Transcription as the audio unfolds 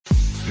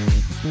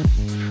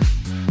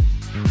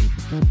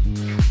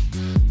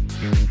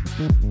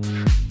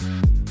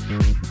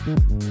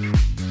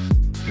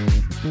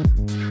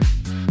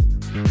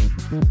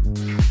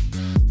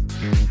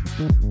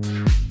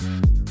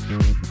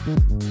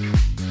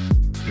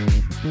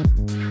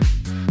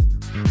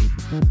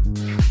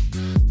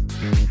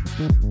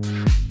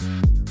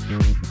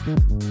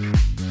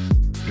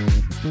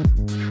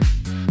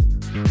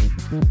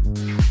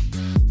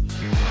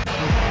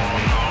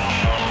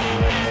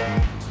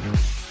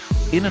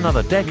In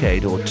another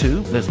decade or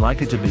two, there's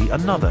likely to be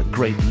another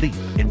great leap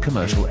in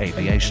commercial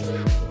aviation.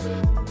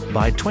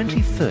 By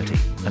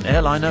 2030, an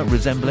airliner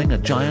resembling a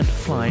giant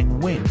flying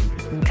wing,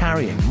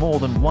 carrying more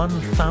than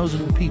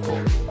 1,000 people,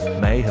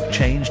 may have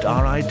changed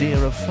our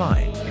idea of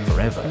flying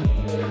forever.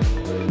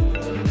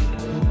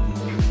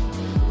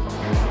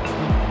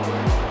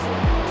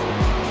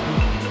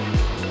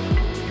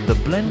 The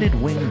blended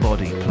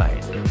wing-body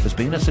plane has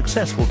been a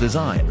successful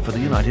design for the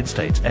United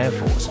States Air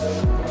Force.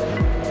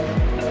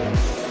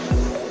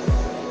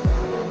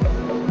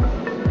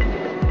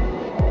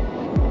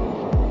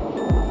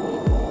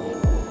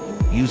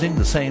 Using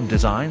the same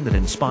design that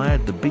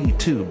inspired the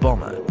B-2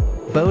 bomber,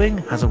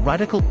 Boeing has a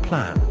radical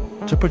plan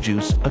to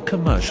produce a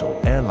commercial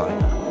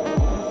airliner.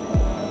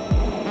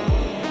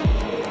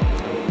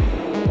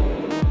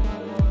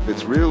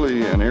 It's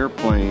really an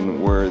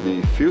airplane where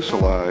the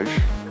fuselage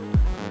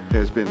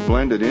has been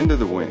blended into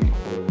the wing,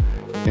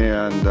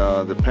 and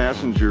the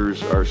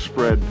passengers are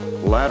spread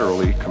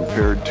laterally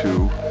compared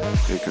to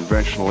a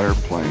conventional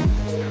airplane.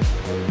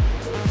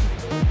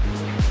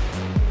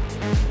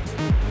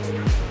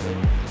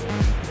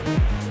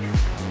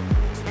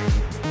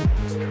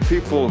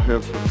 People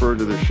have referred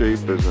to the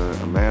shape as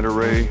a manta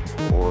ray,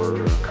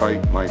 or a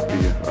kite might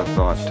be a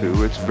thought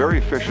too. It's very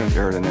efficient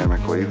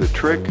aerodynamically. The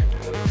trick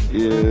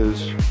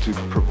is to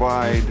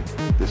provide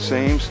the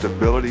same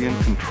stability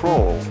and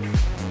control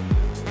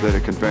that a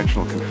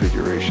conventional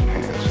configuration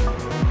has.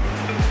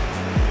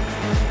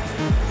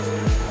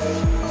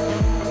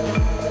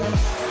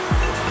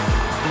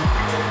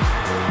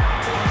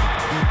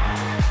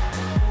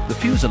 The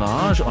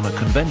fuselage on a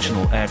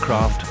conventional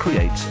aircraft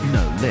creates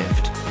no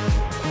lift.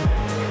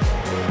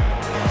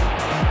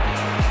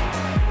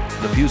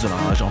 The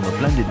fuselage on the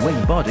blended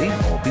wing body,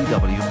 or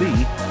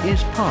BWB,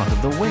 is part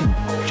of the wing,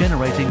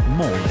 generating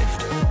more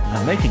lift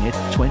and making it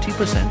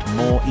 20%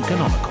 more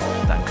economical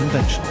than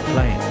conventional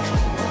planes.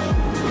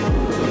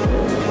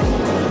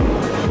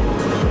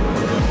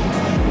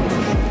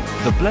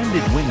 The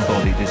blended wing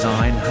body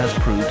design has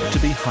proved to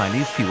be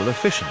highly fuel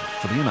efficient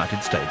for the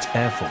United States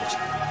Air Force.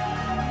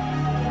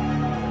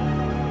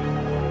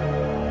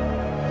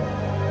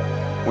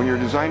 When you're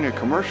designing a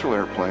commercial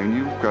airplane,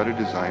 you've got to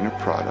design a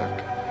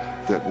product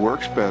that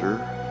works better,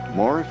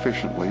 more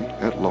efficiently,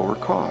 at lower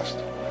cost.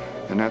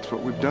 And that's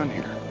what we've done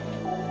here.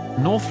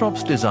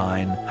 Northrop's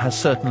design has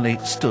certainly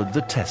stood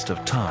the test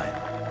of time.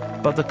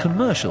 But the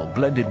commercial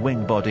blended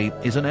wing body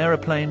is an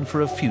aeroplane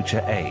for a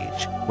future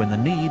age, when the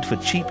need for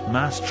cheap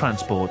mass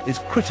transport is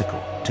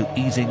critical to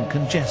easing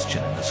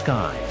congestion in the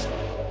skies.